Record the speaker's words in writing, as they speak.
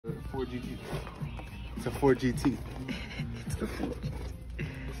Ford GT. It's a Ford GT. It's the Ford.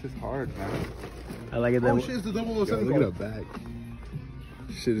 This is hard, man. I like it. Oh shit, it's the 007. Look at that bag.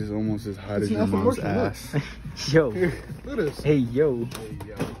 Shit is almost as hot as your mom's ass. Yo. Look at this. Hey, yo. Hey,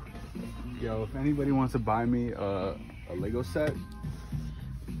 yo, if anybody wants to buy me a Lego set,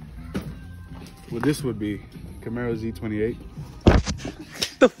 well, this would be Camaro Z28.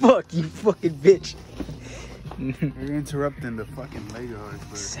 The fuck, you fucking bitch. You're interrupting the fucking Lego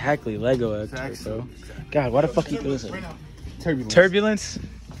expert. Exactly, Lego expert, Exactly. bro. God, why the fuck you listen? Right now. Turbulence. Turbulence?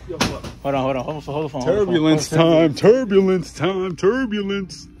 Yo, what? Hold on, hold the phone. Turbulence time. Turbulence time.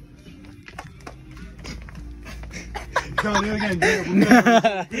 Turbulence. No, do it again.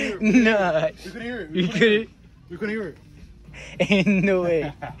 Nah, We couldn't hear it. you couldn't. We couldn't hear it. Ain't no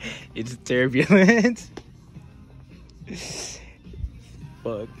way. It's turbulence.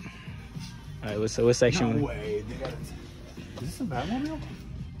 Fuck. Alright, what section? No way. Is this a Batmobile?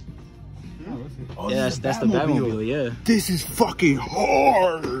 Oh, Yeah, that's the Batmobile, yeah. This is fucking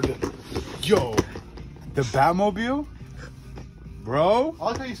hard. Yo, the Batmobile? Bro? I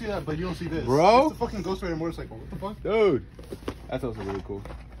like how you see that, but you don't see this. Bro? It's a fucking Ghost Rider motorcycle. What the fuck? Dude. That's also really cool.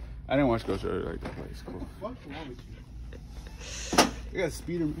 I didn't watch Ghost Rider like that, but it's cool. What's wrong with you? I got a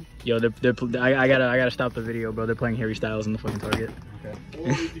speeder, man. Yo, I gotta stop the video, bro. They're playing Harry Styles in the fucking Target. Okay. Or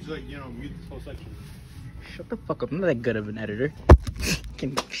you could just like, you know, mute this whole section. Shut the fuck up. I'm not that good of an editor.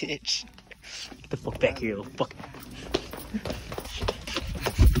 Fucking bitch. Get the fuck back here, little fuck.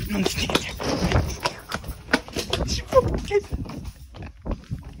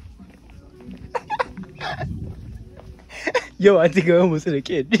 Yo, I think I almost hit a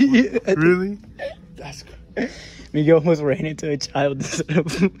kid. Really? That's good. Miguel almost ran into a child instead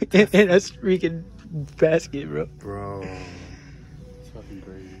of in a freaking basket, bro. Bro. It's fucking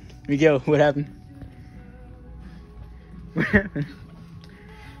crazy. Miguel, what happened? What happened?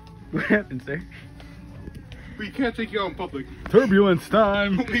 What happened, sir? We can't take you out in public. Turbulence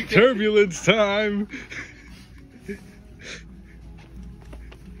time. Turbulence time.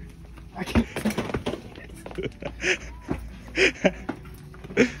 I can't.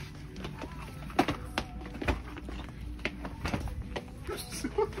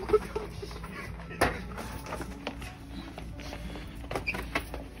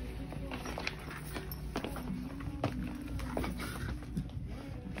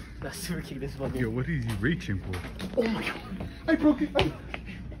 That's super cute as fuck. Yo, what is he reaching for? Oh my god. I broke it. No,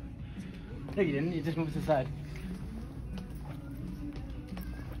 you didn't. You just moved to the side.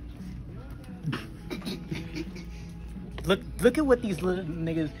 Look at what these little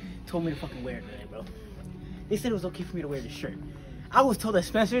niggas told me to fucking wear today, bro. They said it was okay for me to wear this shirt. I was told at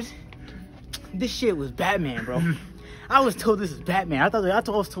Spencer's, this shit was Batman, bro. I was told this is Batman. I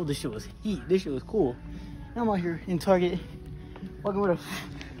was told this shit was heat. This shit was cool. Now I'm out here in Target, walking with a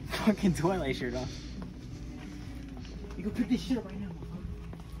fucking Twilight shirt on. You can pick this shit up right now.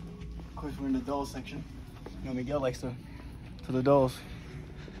 Of course, we're in the dolls section. You know, Miguel likes to the dolls.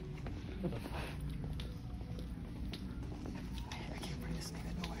 What the fuck? I can't bring this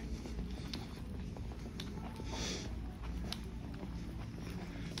nigga nowhere.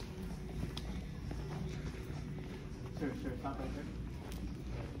 Sure, stop right there.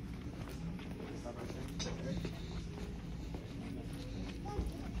 Stop right there.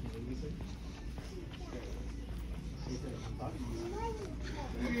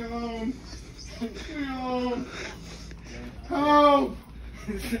 Help!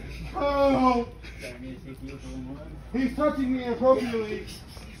 Help! He's touching me inappropriately.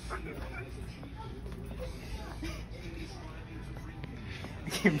 I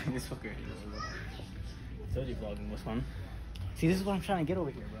can't bring this fucker anymore, bro. Told you vlogging was fun. See, this is what I'm trying to get over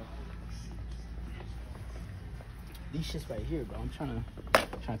here, bro. These shits right here, bro. I'm trying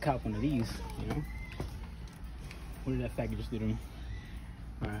to cop one of these, you know? What did that faggot just do to me?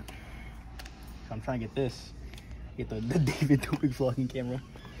 Alright. So I'm trying to get this. Get the David Dobrik vlogging camera.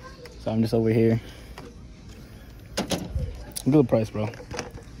 So I'm just over here. Good price, bro.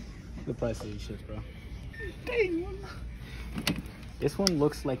 Good price of these shits, bro. Dang. This one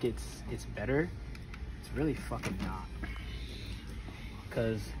looks like it's better. It's really fucking not.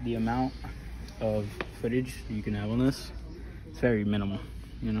 Because the amount of footage you can have on this, it's very minimal,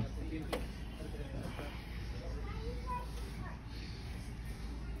 you know?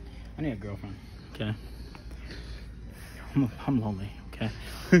 I need a girlfriend, okay? I'm lonely, okay?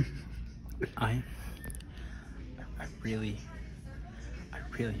 I really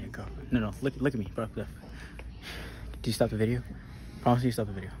need a girlfriend. No, look at me, bro. Did you stop the video? Promise you stop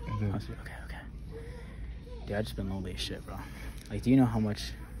the video. Promise you. Okay. Dude, I just been lonely as shit, bro. Like, do you know how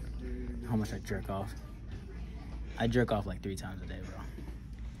much I jerk off? I jerk off like 3 times a day, bro.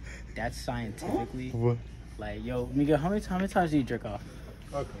 That's scientifically. What? Like, yo, Miguel, how many times do you jerk off?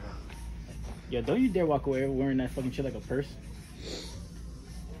 Okay. Yo, don't you dare walk away wearing that fucking shit like a purse.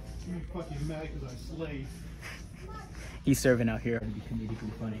 I'm fucking mad because I slayed. He's serving out here to be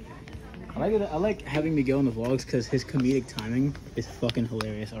comedically funny. I like having Miguel in the vlogs because his comedic timing is fucking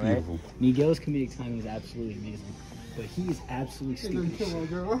hilarious, alright? Beautiful. Miguel's comedic timing is absolutely amazing. But he is absolutely stupid. Kill my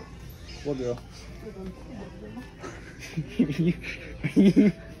girl. What girl?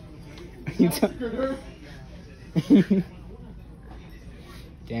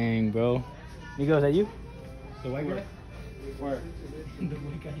 Dang, bro. Miguel, is that you? The white guy? Where? The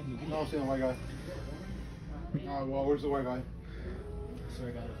white guy. No, I'm seeing the white guy. Well, where's the white guy?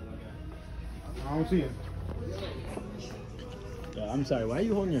 Sorry, guys, the white guy. I don't see him. Yo, I'm sorry. Why are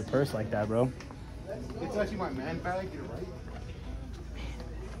you holding your purse like that, bro? It's actually my man bag. You're right.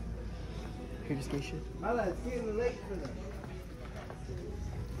 Here to skate shit. My lad's getting late for them.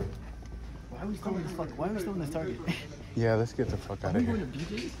 Why are we still in this fucking? Why are we still in this Target? Yeah, let's get the fuck out Are of we going here. to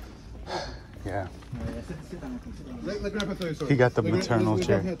BJ's? Yeah. Sit down. Let Grandpa tell you a story. He got the Let maternal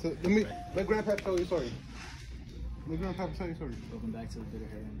chair. Let Grandpa tell you a story. Let Grandpa tell you a story. Welcome back to the Bitter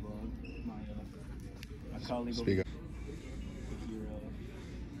Hair and Vlog. My colleague over Speak here. up. If you're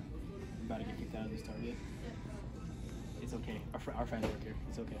about to get kicked out of this Target, it's okay. Our friends work here.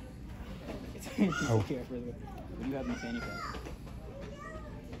 It's okay. It's Oh. okay. Our friends work. We do have my fanny pack.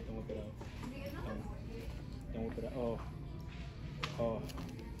 Don't whip it out. Don't whip it out. Oh. Oh.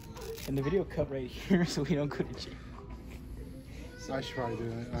 And the video cut right here so we don't go to jail. I should probably do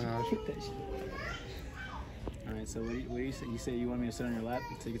it. I know. Get that shit. Alright, so what do you say? You say you want me to sit on your lap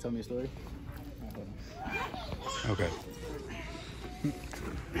so you can tell me a story? Alright, hold on. Okay.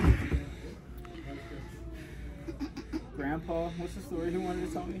 Grandpa, what's the story you wanted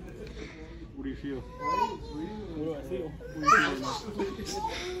to tell me? What do you feel? What do I feel?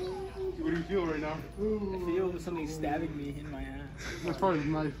 What do you feel right now? I feel something stabbing me in my ass. That's probably the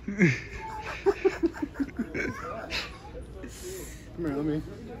knife. Come here, let me.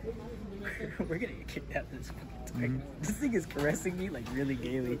 We're gonna get kicked out of this fucking Target. This thing is caressing me like really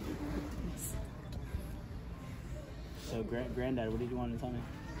gaily. So, Granddad, what did you want to tell me?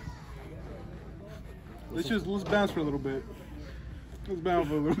 Let's bounce for a little bit. Let's bounce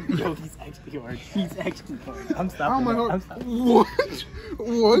for a little bit. Yo, he's actually hard. He's actually hard. I'm How stopping. am I that. hard? I'm stopping. What?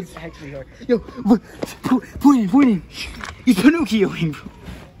 What? He's actually hard. Yo, point in. He's Pinocchioing, bro.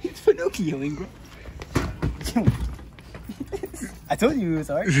 He's Pinocchioing, bro. Yo. I told you it was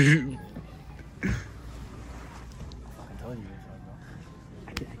hard. I told you it was hard, bro. I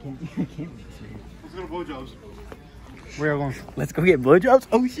can't make this video. Let's go to blowjobs. Where are we going? Let's go get blowjobs?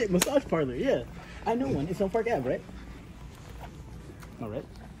 Oh shit, massage parlor, yeah. I know one. It's on Park Ave, right? Alright.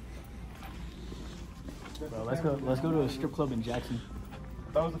 Bro, let's go to a strip club in Jackson.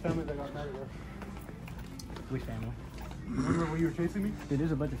 That was the family that got married there. Which family? Remember when you were chasing me? Dude,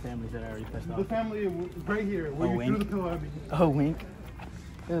 there's a bunch of families that I already pissed The off. family right here, where Oh, you Wink? threw the pillow at me. Oh, wink.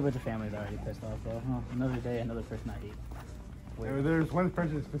 There's a bunch of families I already pissed off, bro. Oh, another day, another person I hate. Wait, There's one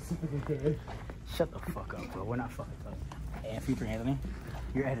person specifically today. shut the fuck up, bro. We're not fucking up. And Future Anthony,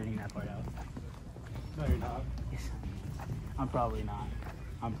 you're editing that part out. No, you're not. Yes. I'm probably not.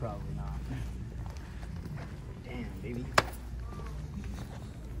 Damn, baby.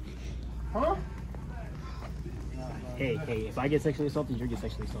 Huh? Hey, if I get sexually assaulted, you get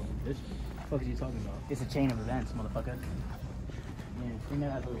sexually assaulted, bitch. What the fuck are you talking about? It's a chain of events, motherfucker. Yeah, bring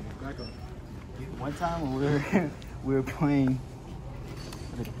that out over here. Back up. One time when we were playing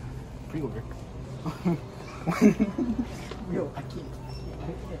pre-order. Yo, I can't.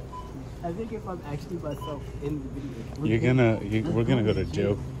 I think if I'm actually myself in the video, We're gonna go to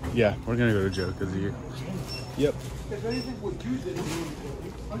jail. Yeah, we're gonna go to jail because of you. Yep. If anything would use it, you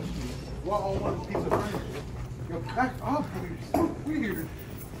punched me while on one piece of furniture. Yo, back up, you're so weird.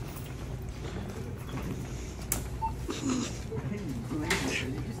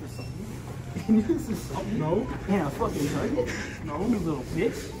 No. Yeah, fucking Target. No. You little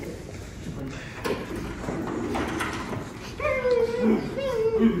bitch.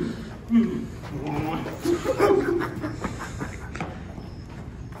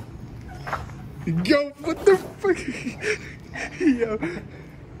 Yo, what the fuck? Yo.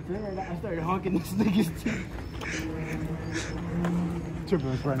 I started honking this nigga's teeth.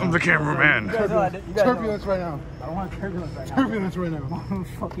 Turbulence right now. I'm the cameraman. You guys know. Turbulence right now. I don't want turbulence right now. Turbulence right now. I'm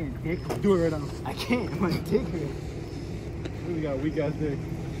fucking dick. Do it right now. I can't. My dick hurts. Really got a weak ass dick.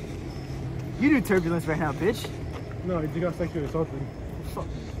 You do turbulence right now, bitch. No, you got sexually assaulted. Fuck.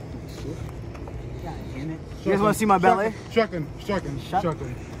 God damn it. You guys want to see my ballet? Shotgun. Shut-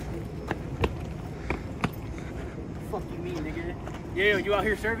 Shotgun. Fuck you mean, nigga. Yeah, you out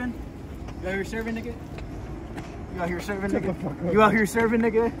here serving? You out here serving, nigga? You out here serving, nigga? You out here serving,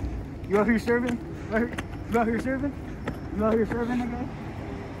 nigga? You out here serving? You out here serving? You out here serving, nigga?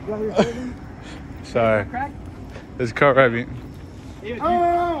 You out here serving? Sorry. Crack? This car right.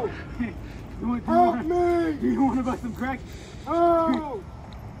 Oh! Help me! Do you want to buy some crack? Oh!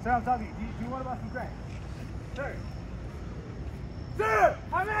 Sir, I'm talking to you. Do you want to buy some crack? Sir! Sir!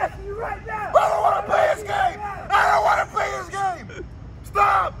 I'm asking you right now! I don't want to play this game! I don't want to play this game!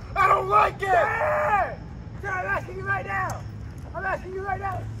 Stop! I don't like it! Sir! Sir, I'm asking you right now! I'm asking you right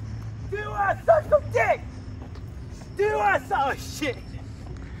now! Do you want to suck some dick? Do you want to suck? Oh, shit!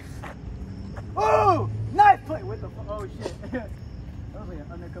 Oh! Knife play! What the fuck? Oh, shit. That was like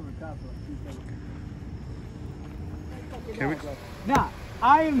an undercover cop. Can we? Nah,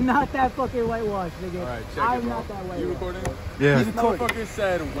 I am not that fucking whitewashed, nigga. All right, check I'm it, bro. not that whitewashed. You recording? Yeah. This motherfucker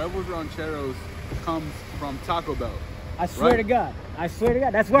said huevos rancheros comes from Taco Bell. I swear Right. to God. I swear to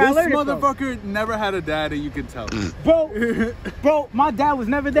God. That's where I This learned it motherfucker never had a dad, and you can tell. Bro, my dad was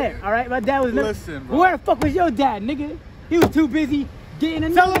never there, all right? My dad was never... Listen, bro. Where the fuck was your dad, nigga? He was too busy getting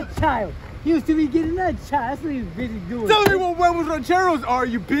another child. He was too busy getting another child. That's what he was busy doing. Tell me what huevos rancheros are,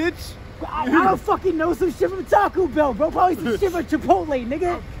 you bitch. I don't fucking know some shit from Taco Bell, bro. Probably some shit from Chipotle,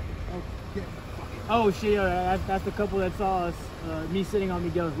 nigga. Oh, shit, yo, that's the couple that saw us, me sitting on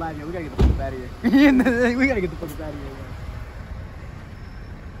Miguel's lap. Yeah, we gotta get the fuck out of here. We gotta get the fuck out of here, bro.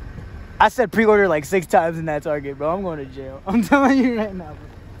 I said pre-order like 6 times in that Target, bro. I'm going to jail. I'm telling you right now, bro.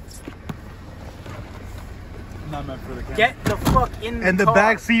 Not meant for the camera. Get the fuck in the And the car.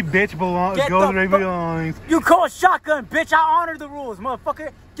 backseat bitch Get goes the where it fuck- belongs. You call shotgun, bitch. I honor the rules,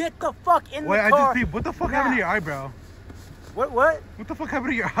 motherfucker. Get the fuck in Wait, the I car. just see. What the fuck happened to your eyebrow? What? What the fuck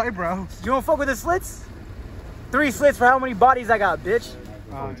happened to your eyebrow? You don't fuck with the slits? 3 slits for how many bodies I got, bitch?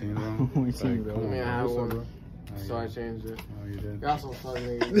 14, bro. 14, bro. I mean, I had What's up, one, bro? so I changed it. Oh, you did. Y'all some fuck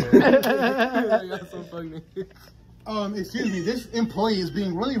niggas. Y'all some fuck niggas. Excuse me, this employee is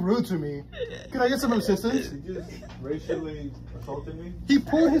being really rude to me. Can I get some assistance? He just racially assaulted me. He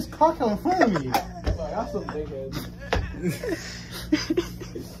pulled his cock out in front of me. Y'all some dickheads.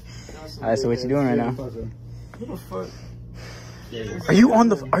 Alright, so what you doing right now? What the fuck? Are you on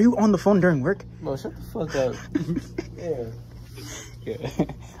the phone during work? Bro, shut the fuck up. Yeah. Yeah.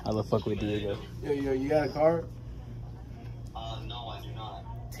 I love fuck with Diego. Yo, you got a car? No, I do not.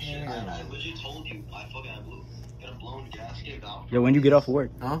 Shit, I legit told you. I fucking got a blown gasket out. Yo, when you get off of work?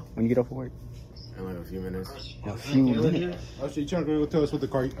 Huh? When you get off of work? In like a few minutes. A few minutes. Oh, so you trying to go tell us what the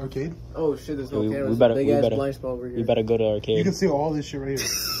car arcade? Oh shit, there's no We- cameras. we better- Big we ass better- blind spot over here. We better go to You arcade. can see all this shit right here.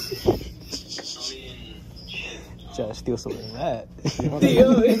 I mean, shit. Try to steal some of that.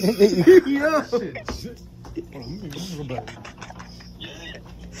 Yeah.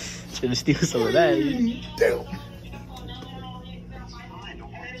 Try to steal some of that.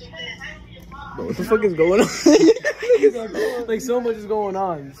 Bro, what the fuck is going on? Like so much is going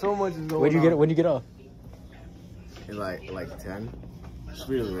on. So much is going on. When'd you get off? In like 10. It's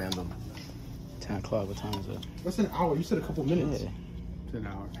really random. 10 o'clock. What time is it? That's an hour. You said a couple minutes. Yeah. It's an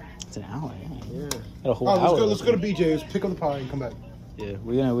hour. It's an hour. Yeah. Yeah. Got a whole Oh, hour. let's go to BJ's, pick up the pie, and come back. Yeah,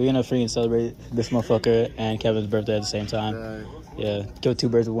 we're gonna freaking celebrate this motherfucker and Kevin's birthday at the same time. Yeah, kill 2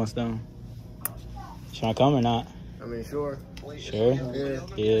 birds with 1 stone. Trying to come or not? I mean, sure. Sure. Yeah.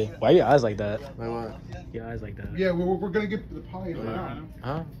 Yeah. Why are your eyes like that? Like what? Your eyes like that. Yeah, we're gonna get the pie.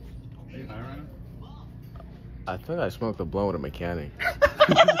 Huh? I think I smoked a blunt with a mechanic.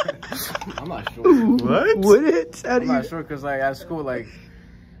 I'm not sure. What? Would it? I'm not sure because like at school, like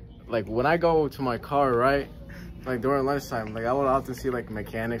when I go to my car, right? Like during lunchtime, like I would often see like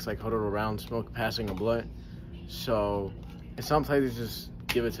mechanics like huddled around, passing a blunt. So, and sometimes they just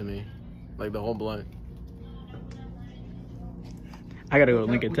give it to me, like the whole blunt. I gotta go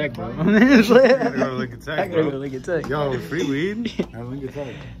to Lincoln Tech, bro. I gotta go to Lincoln I Tech, gotta go to bro. Lincoln Tech. Yo, free weed? Lincoln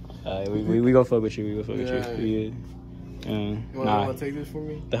Tech. We go fuck with you. We go fuck with Yeah. you. You Nah. wanna take this for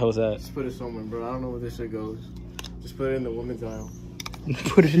me? The hell's that? Just put it somewhere, bro. I don't know where this shit goes. Just put it in the women's aisle.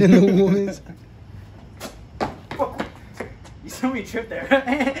 Put it in the woman's. You saw me trip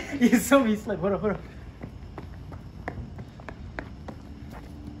there. You saw me slip. Hold on.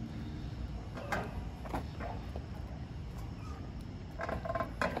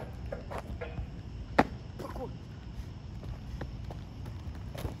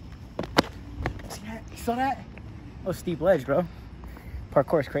 See that? You saw that? Oh, steep ledge, bro.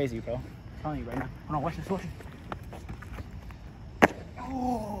 Parkour's crazy, bro. I'm telling you right now. Hold on, watch this.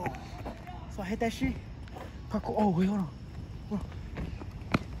 Oh, so I hit that shit. Parkour. Oh, wait, hold on.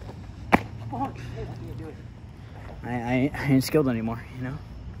 I ain't skilled anymore, you know?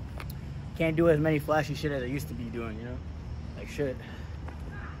 Can't do as many flashy shit as I used to be doing, you know? Like shit.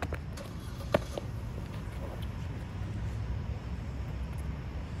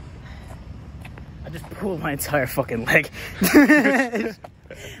 pulled my entire fucking leg.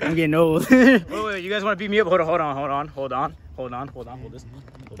 I'm getting old. Wait, you guys want to beat me up? Hold on. Hold this.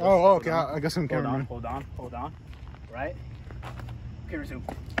 Oh, okay. I got some camera. Hold on. Right? Okay, resume.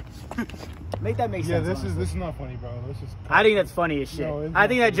 Make that make sense. Yeah, this is not funny, bro. This is. I think that's funny as shit. No, I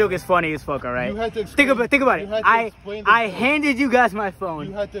think that joke is funny as fuck. All right. You had to explain, think about it. I handed you guys my phone.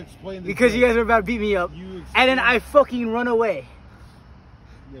 You had to explain this because joke. you guys were about to beat me up, and then I fucking run away.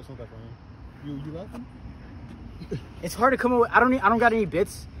 Yeah, it's not that funny. You laughing? It's hard to come up with. I don't got any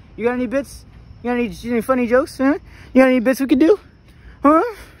bits. You got any bits? You got any funny jokes? Huh? You got any bits we could do? Huh?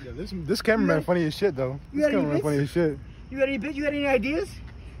 Yeah, this cameraman funny as shit though. You This got any cameraman bits? funny as shit. You got any bits? You got any ideas?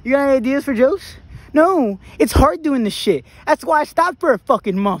 You got any ideas for jokes? No, it's hard doing this shit. That's why I stopped for a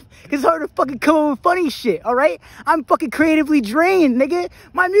fucking month. It's hard to fucking come up with funny shit, all right? I'm fucking creatively drained, nigga.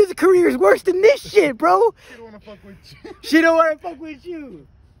 My music career is worse than this shit, bro. She don't wanna fuck with you. She don't wanna fuck with you.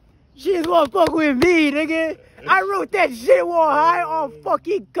 She just wanna fuck with me, nigga. I wrote that shit while high on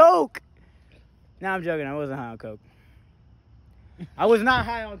fucking coke. Nah, I'm joking. I wasn't high on coke. I was not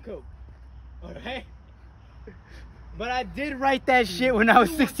high on coke. Okay? But I did write that shit when I was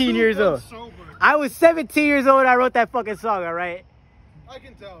 16 years old. I was 17 years old and I wrote that fucking song, alright? I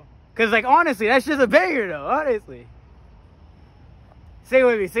can tell. Cause like honestly, that's just a banger though, honestly. Say it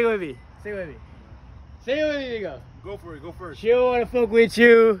with me, say it with me, say it with me. Say it with me, nigga. Go for it, go first. She don't wanna fuck with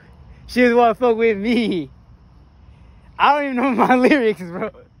you. She just wanna fuck with me. I don't even know my lyrics, bro.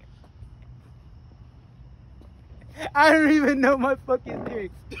 I don't even know my fucking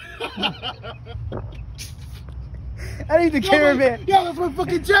lyrics. I need the cameraman. Yeah, that's my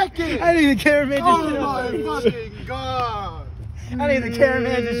fucking jacket. I need the cameraman to Oh shit on my fucking god. I need the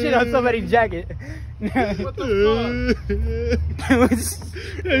cameraman to shit on somebody's jacket. What the fuck?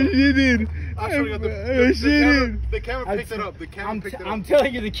 She did. Actually, the camera picked it up. The camera picked it up. I'm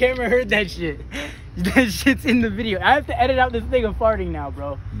telling you, the camera heard that shit. That shit's in the video. I have to edit out this thing of farting now,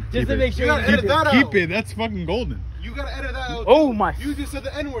 bro. Just to make sure You gotta edit that out. Keep it. That's fucking golden. You gotta edit that out. Oh my. You just said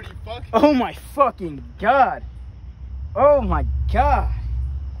the N-word, you fuck. Oh my fucking god. Oh my god.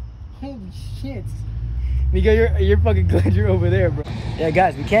 Holy shit. Miguel, you're fucking glad you're over there, bro. Yeah,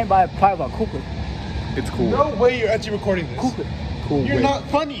 guys, we can't buy a pie about Cooper. It's cool. No way you're actually recording this. Cooper. Cool You're whip. not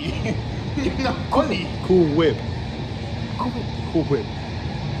funny. You're not funny. Cool whip. Cooper. Cool whip.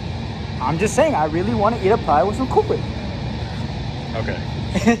 I'm just saying, I really want to eat a pie with some Cooper. Okay.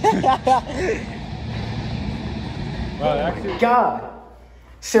 God.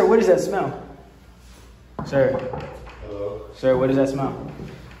 Sir, what does that smell? Sir. Hello? Sir, what does that smell?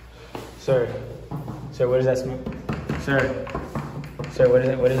 Sir. Sir, what does that smell? Sir. Sir, what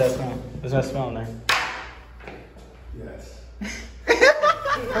does that smell? What's that smell in there? Yes.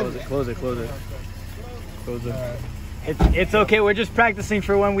 Close it. It's okay, we're just practicing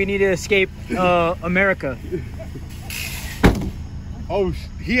for when we need to escape America. Oh,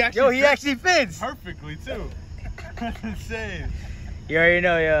 he actually. Yo, he actually fits. perfectly too. That's insane. You already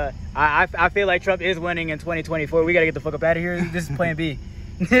know, yeah. I feel like Trump is winning in 2024. We gotta get the fuck up out of here. This is plan B.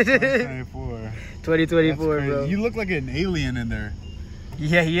 2024. 2024, bro. You look like an alien in there.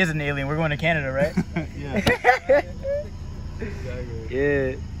 Yeah, he is an alien. We're going to Canada, right? Yeah.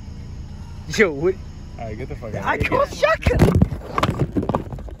 Yeah. Yo, what? Alright, get the fuck out. I call shotgun.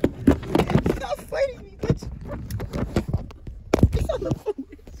 Stop fighting me, bitch. He's on the phone.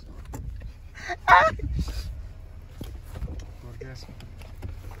 Ah.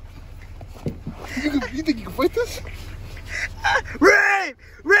 You think you can fight this? Rape!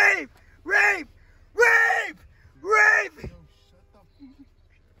 Rape! Rape! Rape! Rape!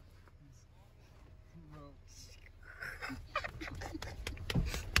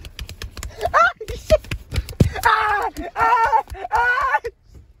 Ah! Ah! Ah!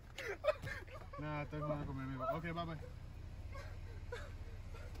 Nah, tengo una conmigo. Okay, bye bye.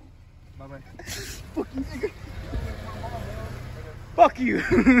 Bye bye. Fuck you.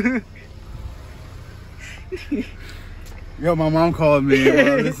 Yo, my mom called me.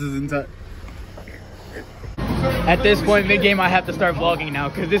 Bro. This is entire. At this point, mid game, I have to start vlogging now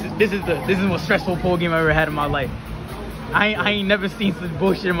because this is the most stressful pool game I've ever had in my life. I ain't never seen such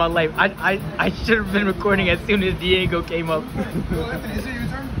bullshit in my life. I should have been recording as soon as Diego came up. Is it your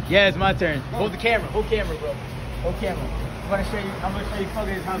turn? Yeah, it's my turn. Hold the camera. Hold camera, bro. Hold camera. I'm gonna show you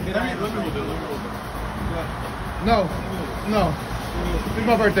fucking how good I am. No. No. It's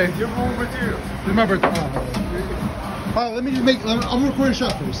my birthday. You're wrong material. It's my birthday. Oh, let me just make. I'm gonna record a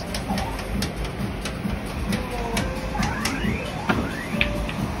shot first.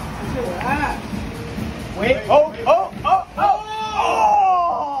 Wait. Oh.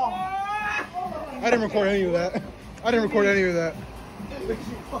 I didn't record any of that. I didn't record any of that.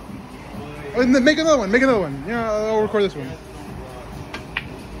 And then make another one. Make another one. Yeah, I'll record this one.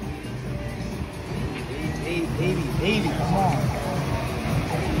 Baby, come on.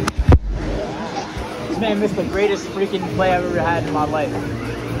 This man missed the greatest freaking play I've ever had in my life.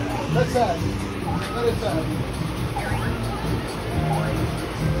 That's sad. That is sad.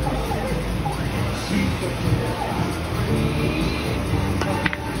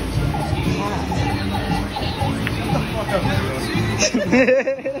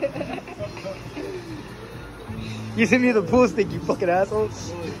 You sent me the pool stick, you fucking asshole.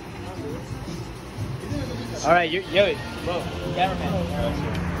 All right, yo, whoa, cameraman.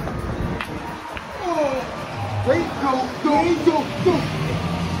 Great, go.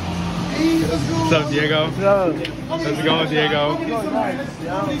 What's up, Diego? How's it going, Diego?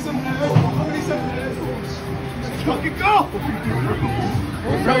 Fucking go!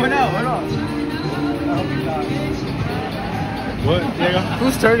 Going out, hold on. What, Diego?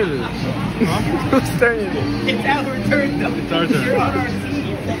 Whose turn is it? Whose turn is it? It's our turn, though. It's our turn. You're on our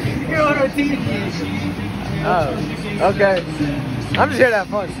team. You're on our team. Oh, okay. I'm just here to have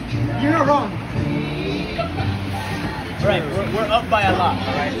fun. You're not wrong. All right, we're up by a lot,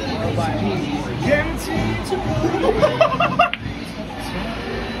 all right? We're up by a lot.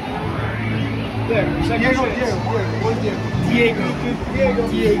 There, Diego,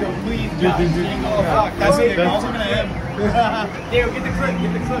 please. Dude. Oh, fuck, that's it. I'm looking at him. Diego, get the clip,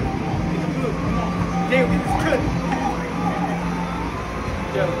 get the clip. Get the blue, come on. Diego, get this clip.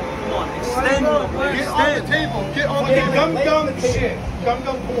 Yo, come on, extend. Get on the table. Get on the table. Gum shit. Gum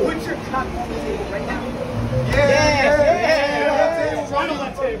pool. Put your cock on the table right now. Yeah. Right on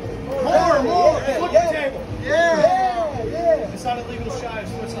that table. More. Flip the table. Yeah. It's not a legal shot,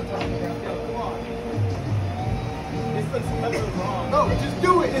 so it's not talking about. Come on. This looks wrong. No, just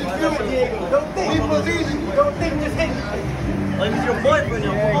do it. Just do it, Diego. Don't think. We believe in you. Don't think, just hit. Like it's your boyfriend,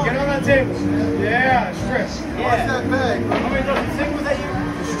 yo. Come on. Get on that table. Yeah, strip. Watch that bag, bro. How many was that you?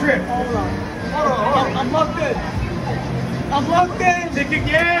 Strip. Hold on. I'm locked in. I'm locked in. Take your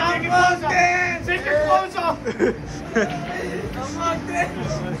clothes off. Take your clothes off. I'm locked in.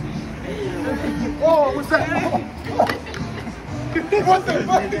 Oh, what's that? What the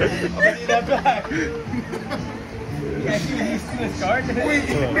fuck? I need that back. Yeah, he's to this card. Wait,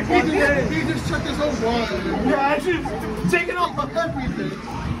 he just checked his own wallet. Yeah, I should take it off. Everything.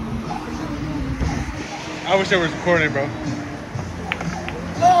 I wish I was recording, bro.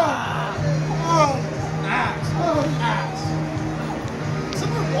 Ass. Is that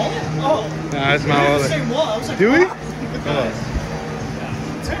my wallet? Oh. Nah, that's my The wallet. same wall. I was like, Do we?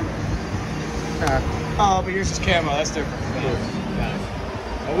 oh, but yours is camo. That's different.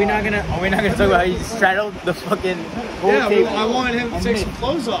 Are we not gonna talk about how you straddled the fucking whole table? I wanted him to On take me. some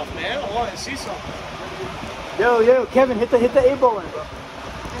clothes off, man. I wanted to see something. Yo, Kevin, hit the A ball in, bro.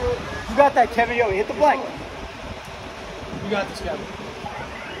 You got that, Kevin. Yo, hit the black. You got this, Kevin.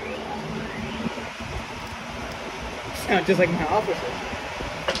 Sound just like my officer.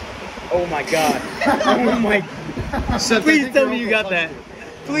 Oh my god. Oh my. Please tell me you got that.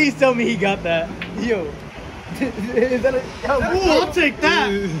 Please tell me he got that. Yo. Is that a... Ooh, I'll take that.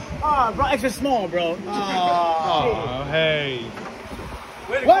 Ah, bro, extra small, bro. Oh, hey.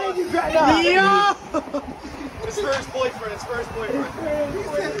 Why did you grab that? Yo! It's first boyfriend. It's first boyfriend. He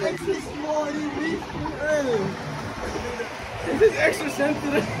said extra small. This is extra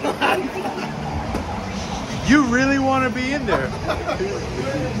sensitive. You really want to be in there? I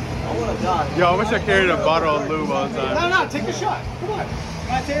want to die. Yo, I wish I carried a bottle of lube all the time. No, take the shot. Come on.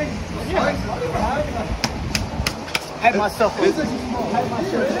 Can I take? Yeah. I had myself.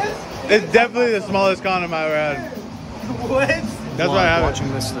 It's definitely the smallest condom I ever had. What? That's why I have it.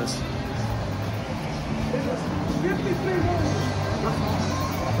 Watching this.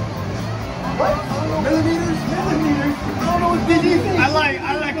 Millimeters. I don't know what did you think. I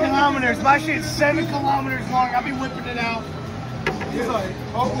like kilometers. My shit's 7 kilometers long. I'll be whipping it out. He's like,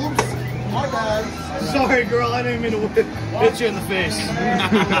 oh, oops, my bad. Sorry, girl. I didn't mean to hit you in the face.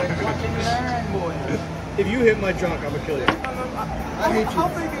 If you hit my junk, I'm gonna kill you. I hate you. How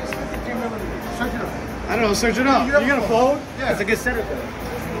big is 53 millimeters? Check it out. I don't know. Search it up. You You're gonna fold? Yeah. It's a good setup though.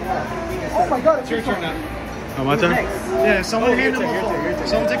 Oh my god, It's your turn now. Oh, my turn? Yeah, someone hand him a phone.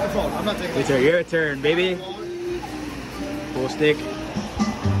 Someone take the phone. I'm not taking the phone. Your turn, baby. Full stick.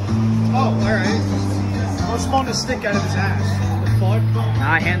 Oh, alright. I was supposed to stick out of his ass. The fuck?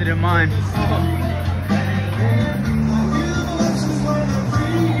 Nah, I handed him mine.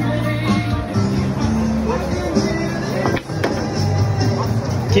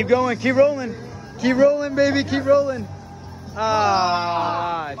 Keep going, keep rolling. Keep rolling, baby, keep rolling.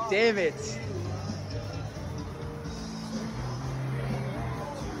 Ah, damn it.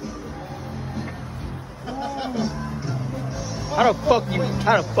 How the fuck you?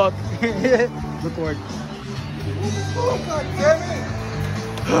 How the fuck? Record. Oh, God damn it.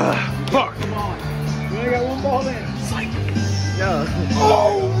 Fuck. Come on. We only got one ball in. No.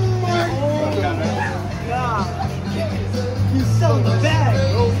 Oh, my Nah. You sell the bag,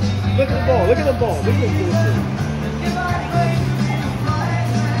 bro. Look at the ball. Look at the ball. Look at the bullshit.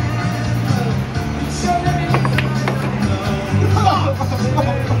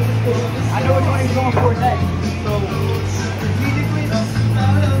 I know which one he's going for next. So, strategically,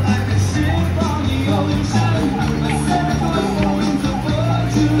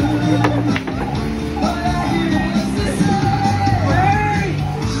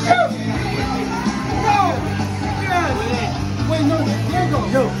 Wait, no, Diego.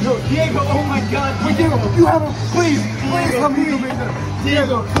 no, Diego, oh my God. Wait, Diego, you have a, please tell me you made that.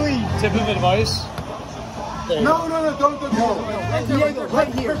 Diego, please. Tip of advice. No, don't. Diego,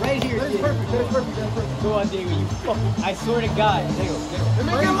 right here, That is perfect. Go on, Diego, you fucking, I swear to God. Diego.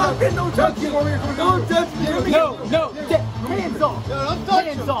 Don't touch me. Don't touch me. No, hands off. Don't touch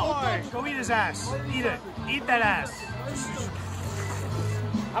Hands him. off. Go eat his ass. Eat it. Eat that ass.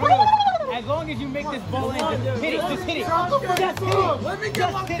 I don't know. As long as you make this ball in, just hit it. Just hit it. Just hit it. Let me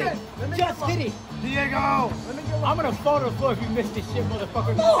get Just hit it. Just hit it. Diego. I'm gonna fall to the floor if you miss this shit,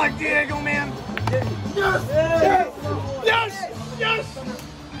 motherfucker. Come on, Diego, man. Yes.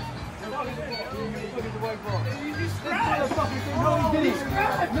 No, he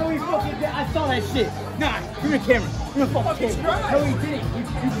didn't. No, he fucking did. I saw that shit. Nah, give me the camera. Give me the fucking camera. No, he didn't. You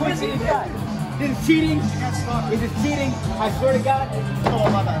pushed it inside. This is cheating. This is cheating. I swear to God. Oh,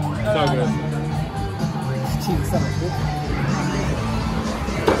 my bad. It's all good. It's cheating, son of a bitch.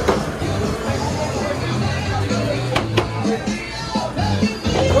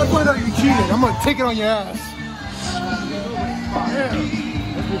 Let's find out you cheated. I'm gonna take it on your ass.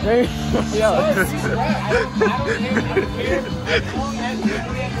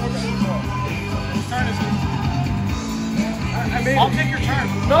 I'll take your turn.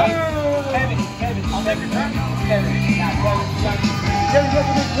 No. Kevin, I'll take your turn. Kevin, Kevin, you have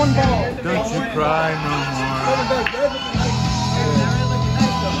to make one ball. Don't you cry no more.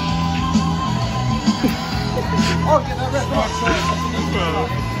 Oh, get that red box.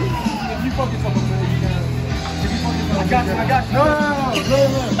 If you fucking someone, you can. I got you. No.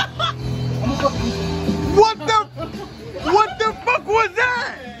 I'm a fucking. What the fuck was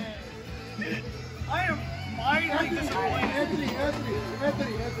that? I am mildly disappointed. Anthony.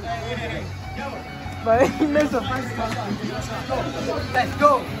 but he missed the first time. Let's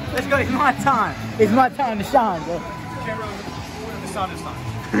go. It's my time. It's my time to shine, bro. It's not his time.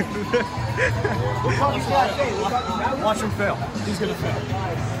 Watch him fail. He's gonna fail.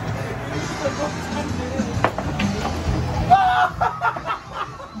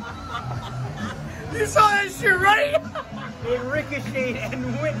 You saw that shit, right? It ricocheted and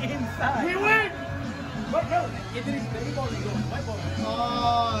went inside. We win. But no, it didn't. The ball didn't go in. My ball went in.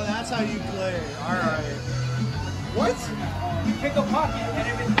 Oh, that's how you play. All right. What? You pick a pocket and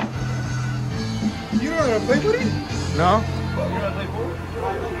if it's You don't know how to play buddy? No.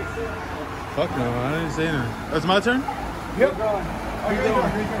 Fuck no, I didn't say nothing. That's my turn? Yep.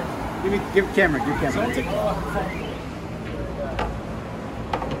 Give camera.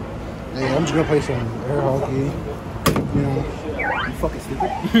 Hey, I'm just gonna play some air hockey. You know. You fucking stupid.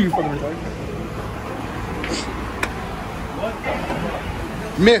 You fucking retarded.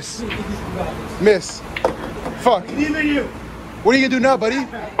 Miss. Fuck. Neither you. What are you gonna do now, buddy?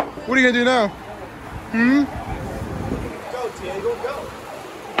 What are you gonna do now? Hmm? Go, Diego, go.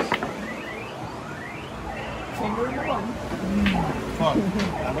 Fuck.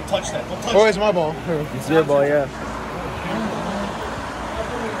 Don't touch that. Don't touch Oh, it's my ball. It's your ball, yeah.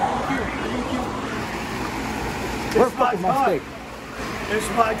 Where the fuck is my stick? It's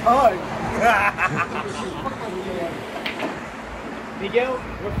my time. Miguel,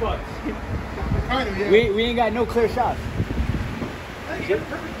 we're fucked. Kind of, yeah. We ain't got no clear shots. Hey, you got a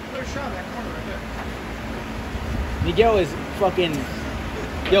perfect clear shot of that corner right there. Miguel is fucking.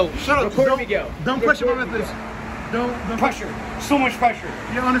 Yo, Shut up. record Don't- Miguel. Don't pressure him with this. Don't pressure. So much pressure.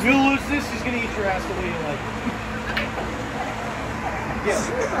 You understand? You lose this, he's gonna eat your ass the way you like.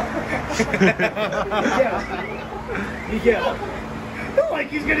 Miguel. Like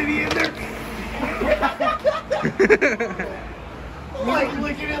he's gonna be in there. Like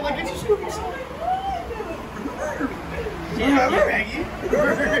looking at like it's a stupid song. Yeah, Raggy.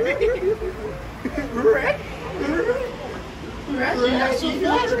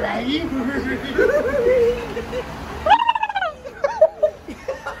 Raggy.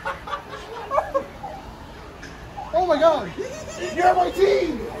 Oh my god! You're on my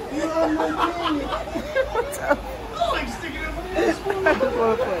team! You're on my team! Like sticking up.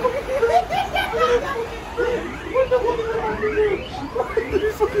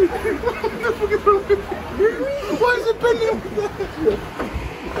 Why is it bending?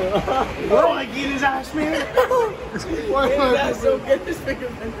 Oh, I get his ass, man. Why am I That's so good. This finger.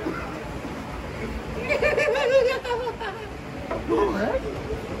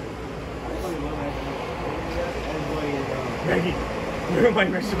 Maggie, where are my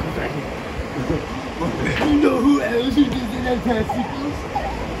vegetables, Maggie? You know who else who does that testicles?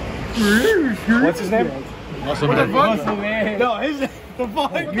 What's his name? Muscle man. Muscle man. No, his name. The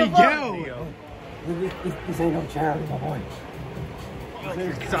fuck? Miguel. This ain't no charity, my boy.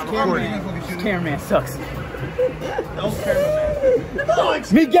 Cameraman. Cameraman sucks. No cameraman.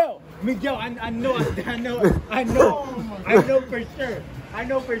 Miguel, I know for sure. I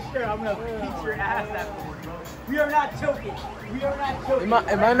know for sure I'm gonna beat your ass after. We are not joking. We are not joking.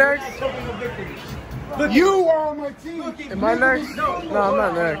 Am I next? Look, You are on my team. Am I next? No, I'm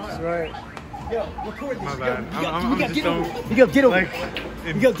not next, right? Yo, record this. My bad. You I'm gotta just get over so it. You gotta get over like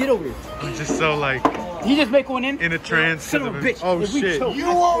it. You gotta get over it. I'm just so like You just make one in? in a trance. Son of a bitch. Oh If we shit. choke, You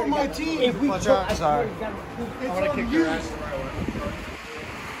are on my team. if we Watch choke, out. I Sorry. swear to God, It's on you.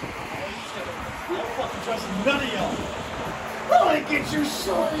 None of y'all. Oh, I get you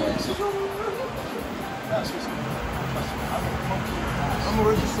so I'm a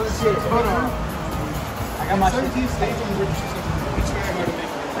registered shit. Hold on. I got my shit. 17 states on the registered. It's very hard to make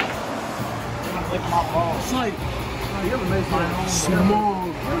it. I'm gonna lick my balls. It's like, you're amazing.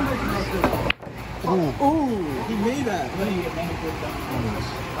 Small. Ooh, he made that. I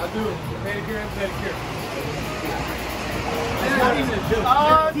do. Manicure and pedicure.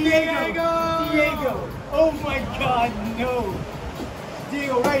 Oh, Diego! Oh my God, no!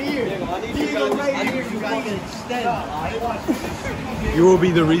 Diego, right here! Diego, right here! You fucking extend. You will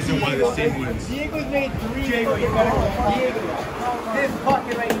be the reason why the state wins. Diego's made 3. Diego, you better go. Diego, this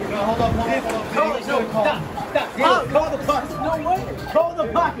pocket right here. Hold up. Stop. Diego, call the pocket. No way. Call the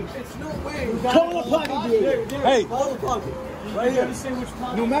pocket. It's no way. Call the pocket, Diego. Hey. Right here.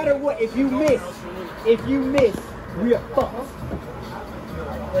 No matter what, if you miss, we are fucked.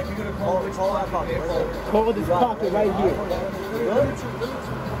 Like you're gonna call that pocket. Call this pocket right here.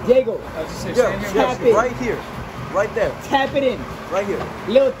 Diego, tap it. Right here. Right there. Tap it in. Right here.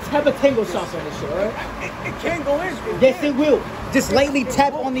 Little tap a tango sauce on this shit, alright? It can't go in. Yes, it will. Just lightly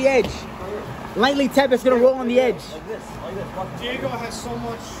tap on the edge. Lightly tap, it's gonna roll on the edge. Like this. Like this. Fuck. Diego has so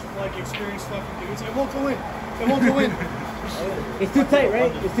much like experience fucking dudes. It won't go in. It won't go in. It's too tight,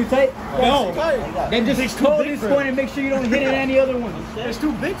 right? It's too tight? No. Then just call this one and make sure you don't hit it any other one. It's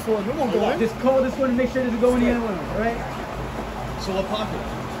too big for him. It won't go in. Just call this one and make sure it doesn't go in the other one, alright? So what pocket?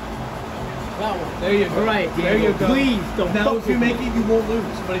 That one. There you go. Right, there you go. Please don't Now, fuck if you with make me. it, you won't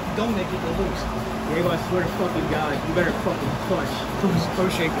lose. But if you don't make it, you'll lose. Diego, I swear to fucking God, you better fucking clutch. Go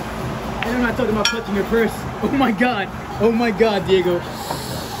shake it. And I'm not talking about clutching your purse. Oh my God, Diego.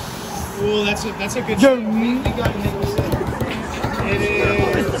 Oh, that's a good Yo, shot. We gotta make a mistake. It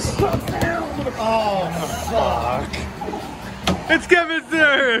is. Oh, fuck. It's Kevin's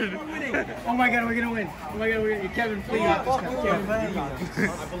turn. Oh my God, we're gonna win. Oh my God, we're gonna Kevin, please. Kevin,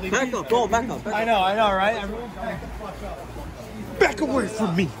 Back up. Go back up. I know, right? Back away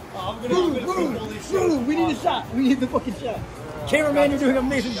from me. Move, we need a shot. We need the fucking shot. Cameraman, you're doing an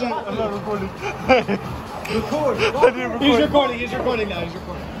amazing shot. I'm not recording. Record. He's recording now.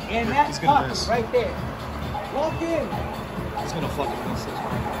 And that pocket right there. Walk in. He's gonna fucking miss it.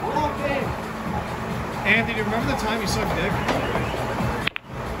 Walk in. Anthony, remember the time you sucked dick?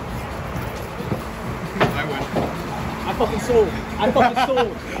 I win. I fucking sold.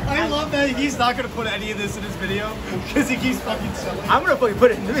 I love that he's not gonna put any of this in his video because he keeps fucking selling. I'm gonna fucking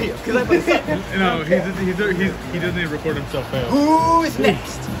put it in the video because I fucking suck. No, he doesn't even record himself fail. Who is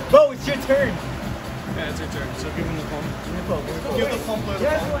next? Bo, it's your turn. Yeah, it's your turn. So give him the phone. Give the phone player the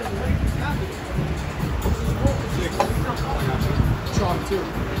phone. Tron too.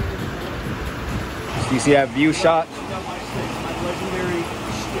 You see that view shot? My legendary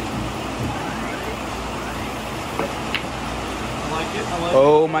shit. I like it.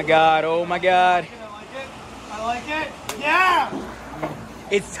 Oh my God. I like it. Yeah.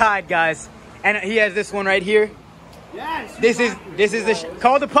 It's tied, guys. And he has this one right here. Yes. This is the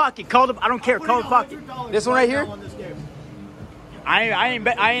call the pocket. I don't care. Call the pocket. This one right here. I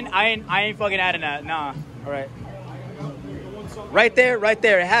ain't fucking adding that. Nah. All right. Right there.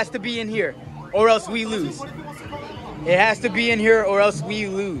 It has to be in here, or else we lose. It has to be in here, or else we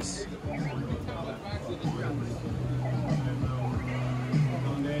lose.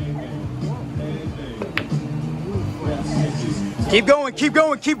 Keep going,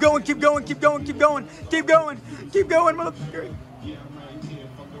 motherfucker.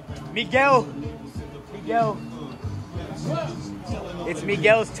 Miguel. It's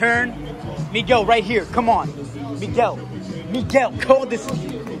Miguel's turn. Miguel, right here. Come on. Miguel, call this.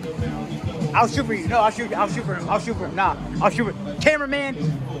 I'll shoot for you. No, I'll shoot for him. Nah, I'll shoot for him. Cameraman. He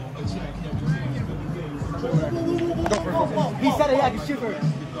said I can shoot for him.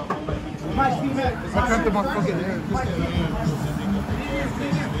 I cut the motherfucking hair.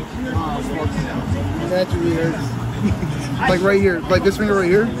 That's weird. Like right here. Like this finger right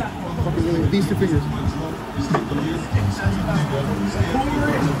here. Fucking really, these two fingers.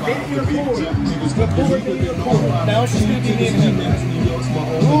 Now she's gonna be naming him.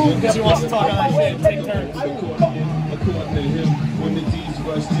 Because he wants to talk on that shit. Take turns.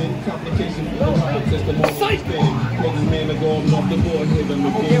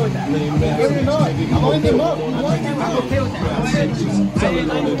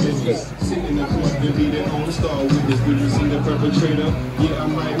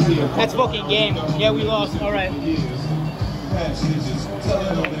 That's fucking game. Yeah, we lost. All right.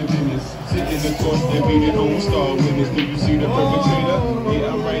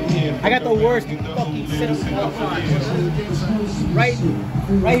 I got the worst fucking setup all time. Right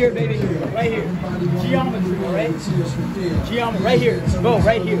here, baby. Right here. Geometry, alright? Geometry, right here. Go,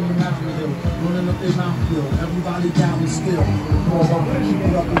 right here.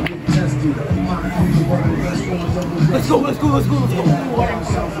 Let's go.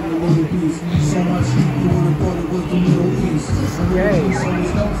 Yes.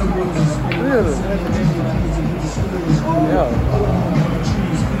 Really? Yeah.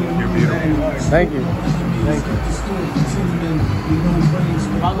 You're beautiful. Thank you.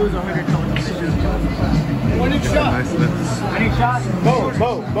 I'll lose 100 dollars. Winning shot. Nice lips. Winning shot. Bo,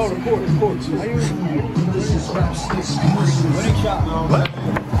 record. Winning shot. What?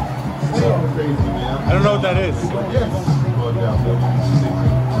 I don't know what that is.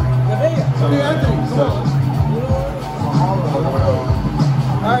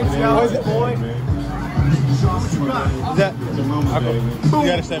 Alright, Scout, boy. Is that? You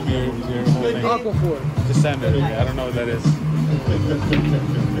gotta send me your whole thing. Just send it. I don't know what that is.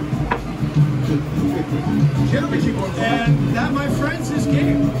 And that, my friends, is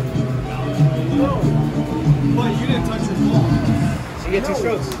game. But you didn't touch your ball. So you get 2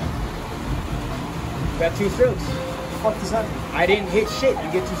 strokes. You got 2 strokes. What does that mean? I didn't hit shit.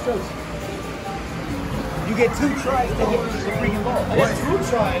 You get 2 strokes. You get 2 tries to hit the freaking ball. What? 2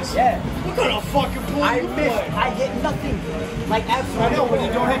 tries? Yeah. What kind of fucking ball I you missed. play? I hit nothing. Like absolutely. I know, when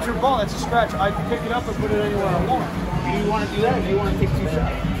you don't hit your ball, that's a scratch. I pick it up and put it anywhere I want. Do you want to do that, or do you want to take 2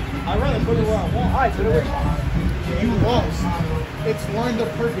 shots? I'd rather put it where I want. All right, put it where you want. You lost. It's lined up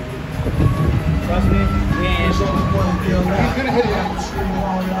perfectly. Trust me. Yeah. He's gonna hit it.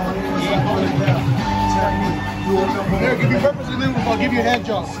 Here, give me purposely move. I'll give you a hand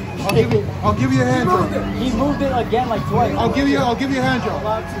job. I'll give you a hand job. He moved it again like twice. I'll give you a hand job.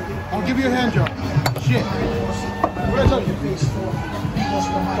 I'll give you a hand job. Shit. What is up?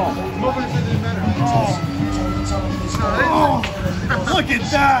 Look at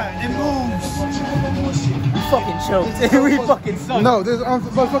that! It moves! We fucking choked. We fucking sucked. No, there's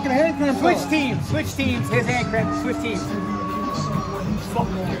fucking hand cramp. Switch teams. His hand cramp. Switch teams.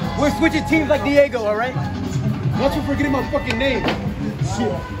 We're switching teams like Diego, all right? Not you forgetting my fucking name.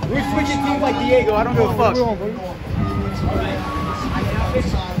 Shit. We're switching teams like Diego. I don't give a fuck.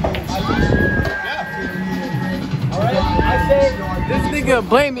 All right, I say This nigga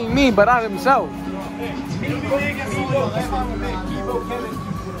blaming me, but not himself. So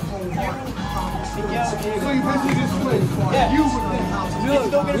you basically just switch. Yeah.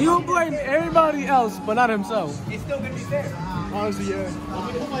 You blame everybody else, but not himself. it's still gonna be fair. Honestly, yeah.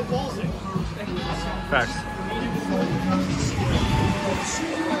 Let me put my balls in. Facts.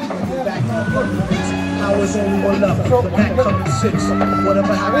 I was only 1 up, but back coming 6.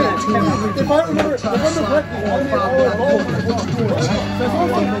 Whatever happened to you? If I remember correctly,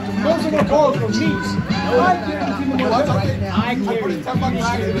 most of the calls were me. I carry.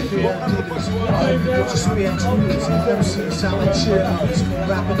 Just me and two MCs sounding chill.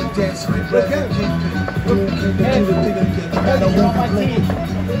 Rapping and dancing and rapping. You do the thing again. And I won't be late.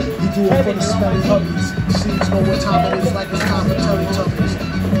 You do it for the smelly hubbies. Seems know what time it is, like it's time for Teletubbies.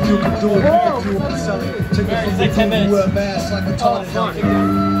 You can do it, you can do it, sell it. Take it from the dude who wear a mask like a retarded.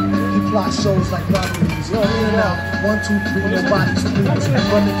 He plot shows like robberies. Now, 1, 2, 3, your body's please.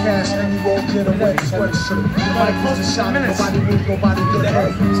 Run the cash and you won't get a wet sweatshirt. Nobody gives a shot, nobody move, nobody get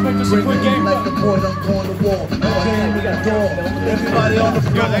hurt. Break it like the boy done go on the wall. Game with the door. Everybody on the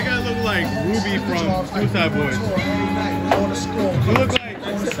floor. Yo, that guy look like Ruby from Suicide Boys. On the score. You look like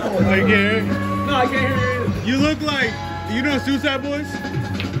here. No, I can't hear you. You look like, you know Suicide Boys?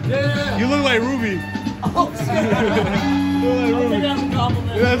 You look like Ruby. Oh, You look like Ruby. that's a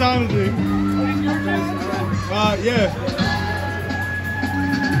compliment. That's honestly. Yeah.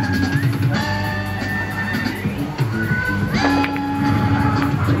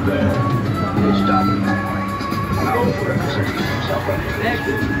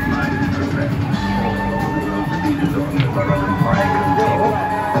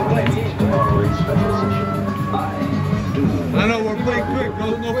 I know we're playing quick.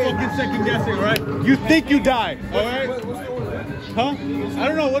 No fucking second guessing, right? You think you die, all right? Huh? I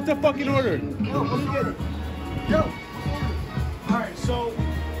don't know. What's the fucking order? Yo, let's get it. Yo. Alright, so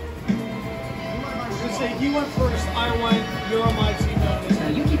let's say he went first, I went, you're on my team. Now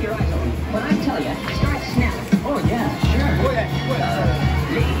you keep your eyes open. When I tell you, start snapping. Oh yeah, sure. Go ahead, go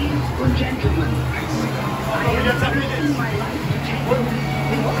ahead. Ladies and gentlemen, Oh, we got 10 minutes.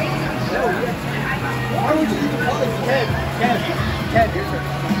 Why would you call it Kev, your turn.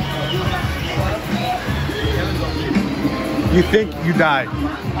 You think you die.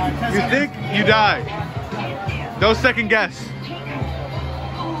 You think you die. No second guess.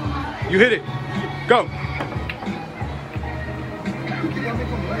 You hit it. Go.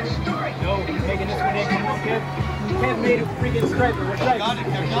 No, he's making this one in. Come on, Kev. Kev made a freaking striper. We're stripe. Got it,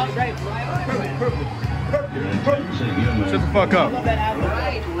 Kev, got it. Stripe. Perfect. Shut the fuck up. I love that apple.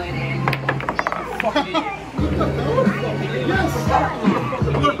 Fucking idiot.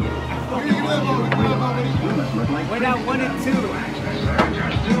 We're now 1 and 2.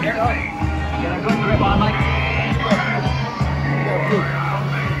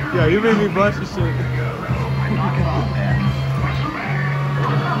 Yeah, you made me bust your shit.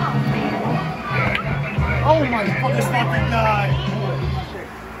 Oh my fucking god.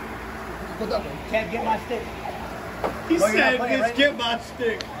 Kev, get my stick. He Oh, you're not said, playing, bitch, right? get my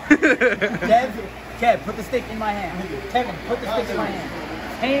stick. Kev, put the stick in my hand. Kevin, put the stick in my hand.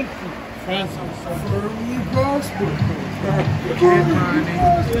 Thank you.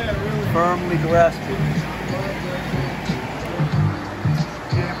 Firmly grasping.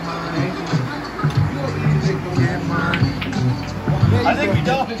 I think he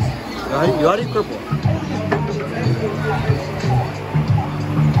does. You already crippled.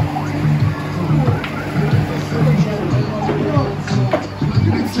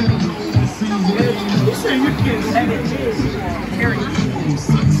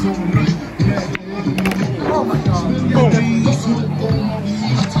 Oh my god.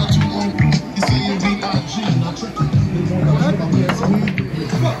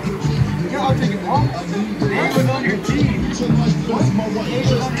 Yeah, I'll take it off. He was on your team.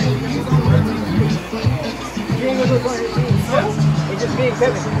 He ain't gonna look on your team. It's just me and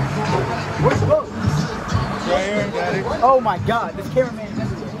Kevin. Where's the boat? Right here, got it. Oh my god, this cameraman is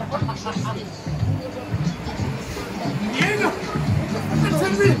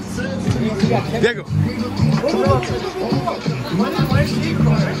Diego.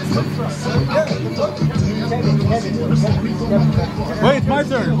 Wait, it's my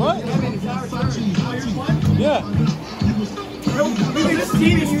turn. What? Yeah.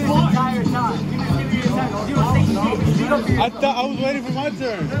 I thought I was waiting for my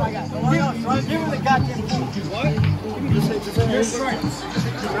turn. Give him the goddamn You're stripes.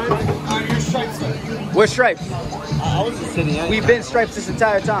 You're stripes. We're stripes. I was just sitting. We've been stripes this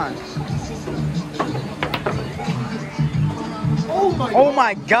entire time. Oh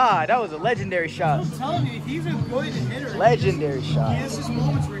my god, that was a legendary shot. I'm telling you, he's a good hitter. Legendary shot. He has his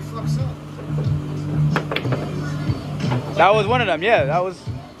moments where he fucks up. That was one of them, yeah. That was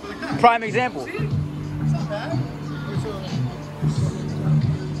prime example. See? It's not bad.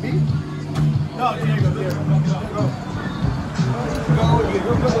 Me? No, Diego, there. Go.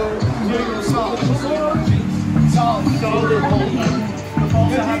 Diego, solid.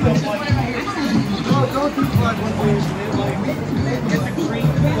 Don't do black one days. Get the green,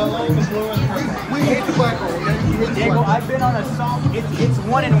 the yellow, the blue, and the green. We hate the black hole, okay? Diego, I've been on a song. It's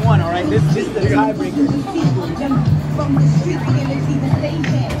 1 and 1, all right? This is the tiebreaker.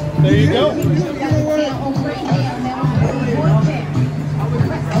 There you go.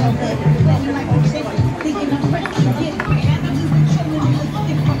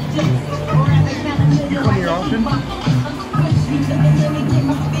 Come here often?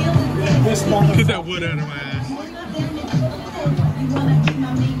 Get that wood out of my ass.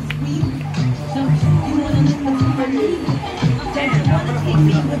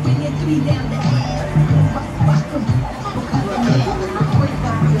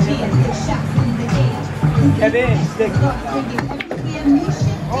 Kevin, stick.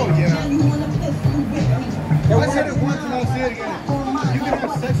 Oh, yeah. I said it once and I'll say it again. You can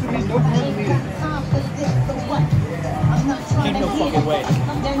have sex with me, no problem needed. Ain't no fucking way.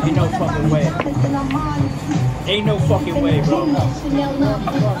 no fucking way. Ain't no fucking way, bro. He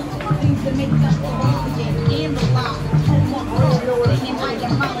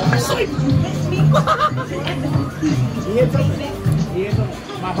hit something. He hit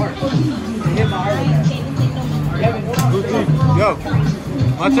something. My heart. He hit my heart. Kevin, Yo,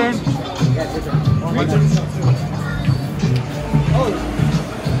 my turn. My turn.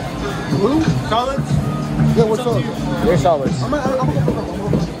 Who? College? Yeah, what's up? You're solids. I'm gonna okay.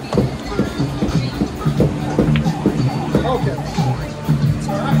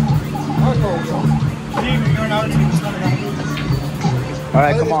 I'll go. all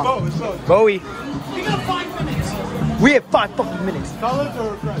right, come on. Let's go. Bowie. We got 5 minutes. We have 5 fucking minutes. College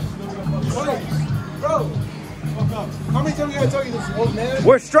or fresh? Bro, fuck up. How many times I gotta tell you this, old man?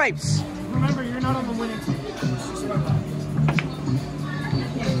 We're stripes. Remember, you're not on the winning team.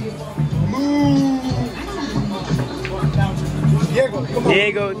 Diego, come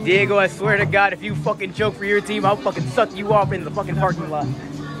on. Diego, I swear to God, if you fucking joke for your team, I'll fucking suck you off in the fucking parking lot.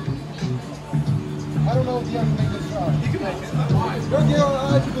 I don't know if you have to make this shot. You can make it. Go, Diego,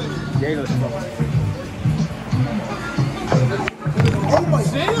 Diego's fucking. oh my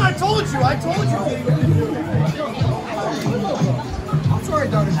See, I told you, I'm sorry,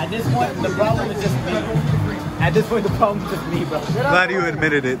 Donnie. At this point, the problem is just me. At this point, the problem is just me, bro. Glad you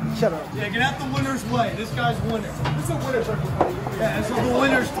admitted it. Shut up. Yeah, get out the winner's way. This guy's winner. It's a winner for everybody. Yeah, this is the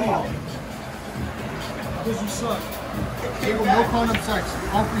winner's team. Because you suck. Diego, no condom sex.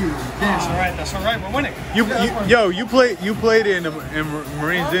 All for you. Dance. All right, that's all right. We're winning. You played in the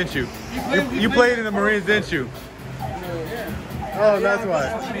Marines, didn't you? You played in the Marines, didn't you? Oh, that's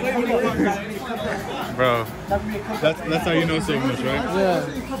why. Bro, that's how you know so much, right? Yeah.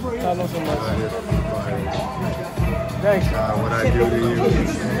 I know so much. Thanks. What I do to you.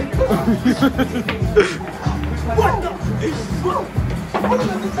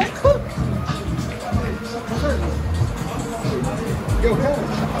 Yo, hey.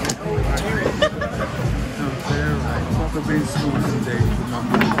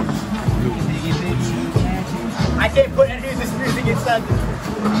 I can't put any of this music inside this.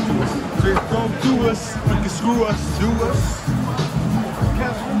 Don't do us, you can screw us, do us.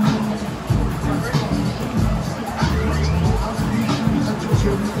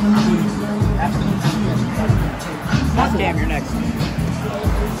 Damn, you're next.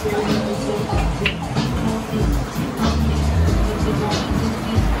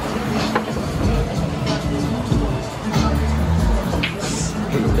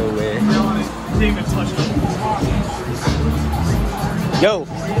 No way. David touched him. Yo,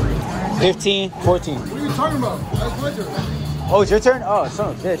 15, 14. What are you talking about? That's my turn. Oh, it's your turn? Oh, son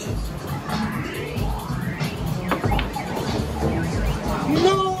of a bitch.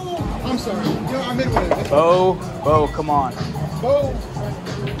 No! I'm sorry. Yo, I'm in with it. Bo, come on. Bo.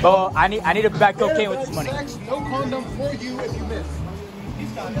 Bo, I need a back cocaine with this money. Sex, no condom for you if you miss.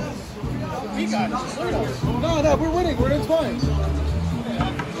 We got it. No, we're winning. It's fine.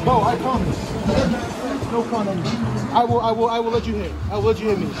 Bo, I promise. No condom. I will let you hit. I will let you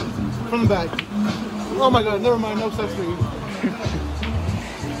hit me from the back. Oh my God! Never mind. No sex for you.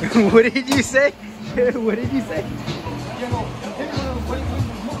 What did you say? What did you say?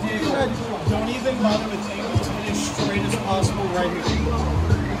 Don't even bother with angles. Get as straight as possible right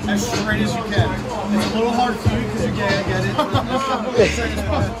here. As straight as you can. It's a little hard for you because you're gay, I get it. As straight as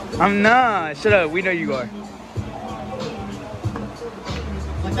possible. I'm not. Shut up. We know you are.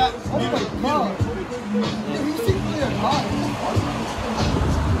 Like that. Oh my God! You secretly are hot.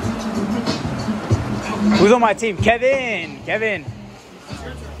 Who's on my team? Kevin. Kevin.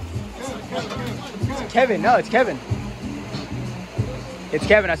 No, it's Kevin. It's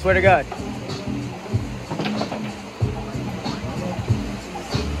Kevin. I swear to God.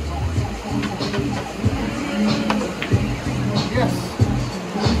 Yes.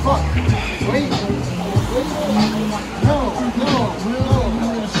 Fuck. Wait. No.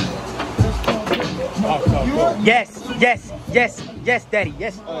 Yes, Daddy.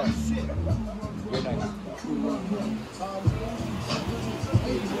 Yes.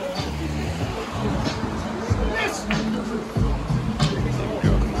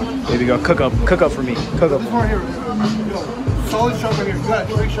 There we go. Cook up for me. Cook up. This one here. Solid shot right here. Good.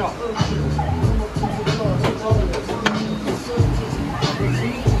 Great shot.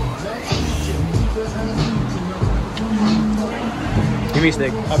 Give me a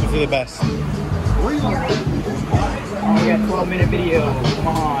stick. Happens to the best. We got 12-minute video. Come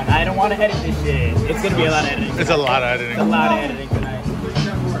on. I don't want to edit this shit. It's gonna be a lot of editing. It's a lot of editing. It's a lot of editing tonight.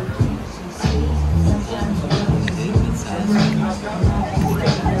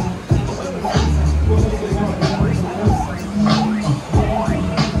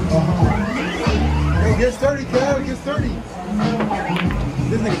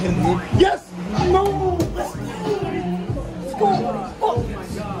 This nigga hit me. Yes! No! Let's go! Oh my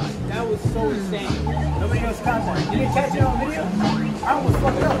god, that was so insane. Nobody else caught that. You didn't catch it on video? I almost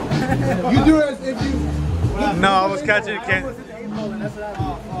fucked it up. You do it as if you... No, I was catching it. That's what I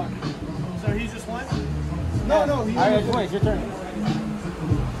So he just won? No, no. He Alright, it's your turn.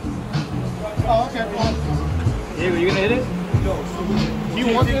 Oh, okay. Diego, you gonna hit it? You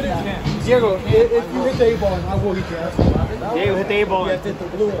want to hit it? Diego, if you hit the A-ball, I will hit your ass. Diego, hit the A-ball. Yeah, hit the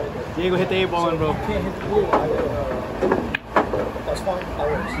blue one. Diego, hit the A-ball, bro. Can't hit the blue one. That's fine.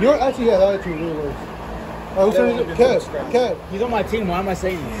 You're actually, yeah, that actually really works. Who's turn is it? Kev. He's on my team. Why am I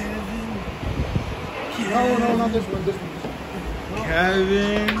saying this? No, not this one. This one.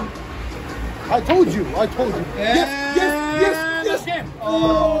 Kevin. I told you. Yes.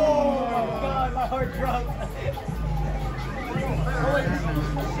 Oh my god, my heart dropped.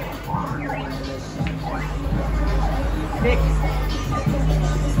 Nick.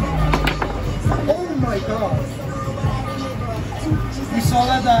 Oh my god. You saw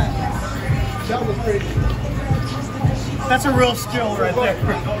that? That was crazy. That's a real skill right there.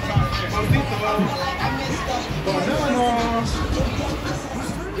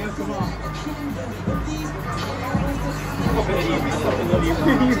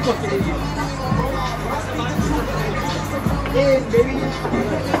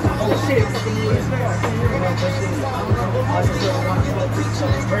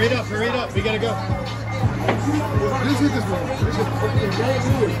 Hurry it up. We gotta go. Just hit this one.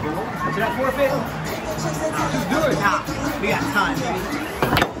 Should I forfeit? Just do it. Nah, we got time, baby.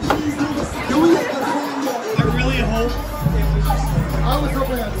 I really hope. I was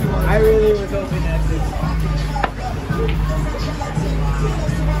hoping that too. I really was hoping that's it.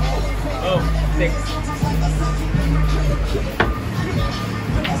 Oh, thanks.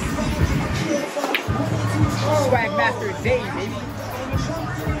 Swag Master Day, baby.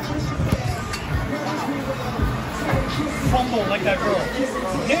 Fumble like that girl.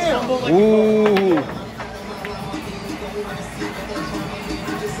 Damn. Fumble like Ooh.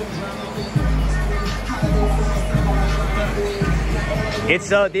 It's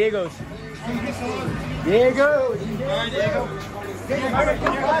Diego's. Diego. It's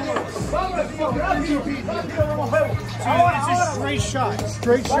a straight shot.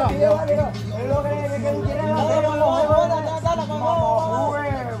 Straight shot, bro.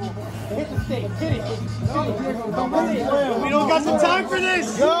 Hit the stick. Hit it. We don't got the time for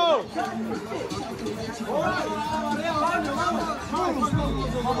this. Go.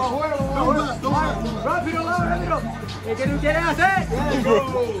 Rápido, rápido. ¿Qué quieres hacer?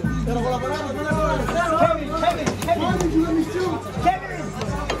 Kevin. Why did you let me shoot? Kevin.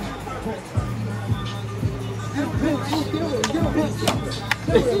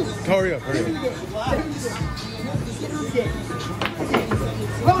 Hurry up.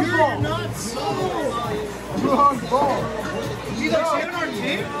 You're not so. Wrong ball. Is he like staying on our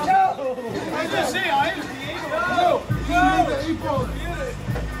team? No. I was gonna say, I am.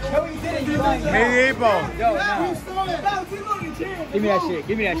 No, he didn't. You lying. Give me the 8-ball. Yo, no. Give me that shit.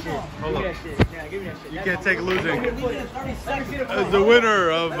 Give me that shit. Hold Give me up. that shit. Yeah, give me that shit. You can't take losing. As the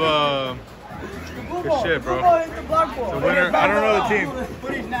winner of good shit, bro. The winner. I don't know the team.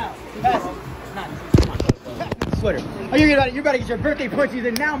 Footage now. Pass it. Sweater. Oh, you better get your birthday punches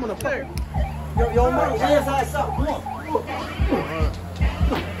in now, motherfucker. Yo, hands eyes up. Come on.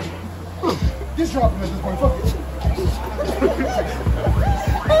 Just drop him at this point. Fuck it.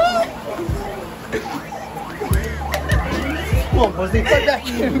 Come on, pussy. Fuck that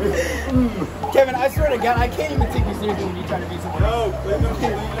shit. Kevin, I swear to God, I can't even take you seriously when you try to be someone.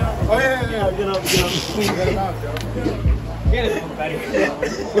 Oh, yeah. Get up. Get him out, yo. Get us out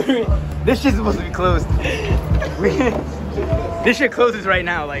of here. This shit's supposed to be closed. This shit closes right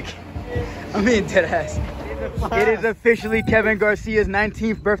now, like, I'm being dead ass. It is officially Kevin Garcia's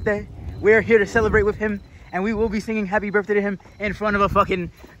 19th birthday. We're here to celebrate with him, and we will be singing happy birthday to him in front of a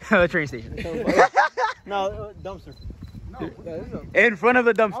fucking train station. No, dumpster. In front of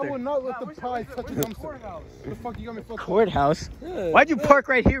the I dumpster. will not let the pie touch a dumpster. The fuck you got me fucked up? Courthouse? Why'd you park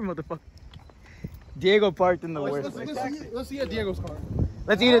right here, motherfucker? Diego parked in the worst place. Let's see at Diego's car.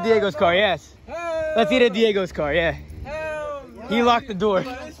 Let's eat at Diego's car, yes. Let's eat at Diego's car, yeah. He locked the door.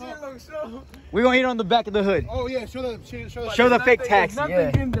 We're gonna eat on the back of the hood. Oh yeah, show the fake taxi. Nothing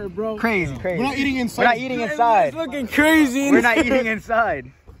Yeah. in there, bro. Crazy. We're not eating inside. We're not eating inside. It's looking crazy. We're not eating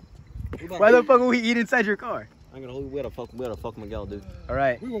inside. Why the fuck would we eat inside your car? We gotta fuck Miguel, dude. All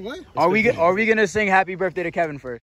right. We will what? Are we gonna sing happy birthday to Kevin first?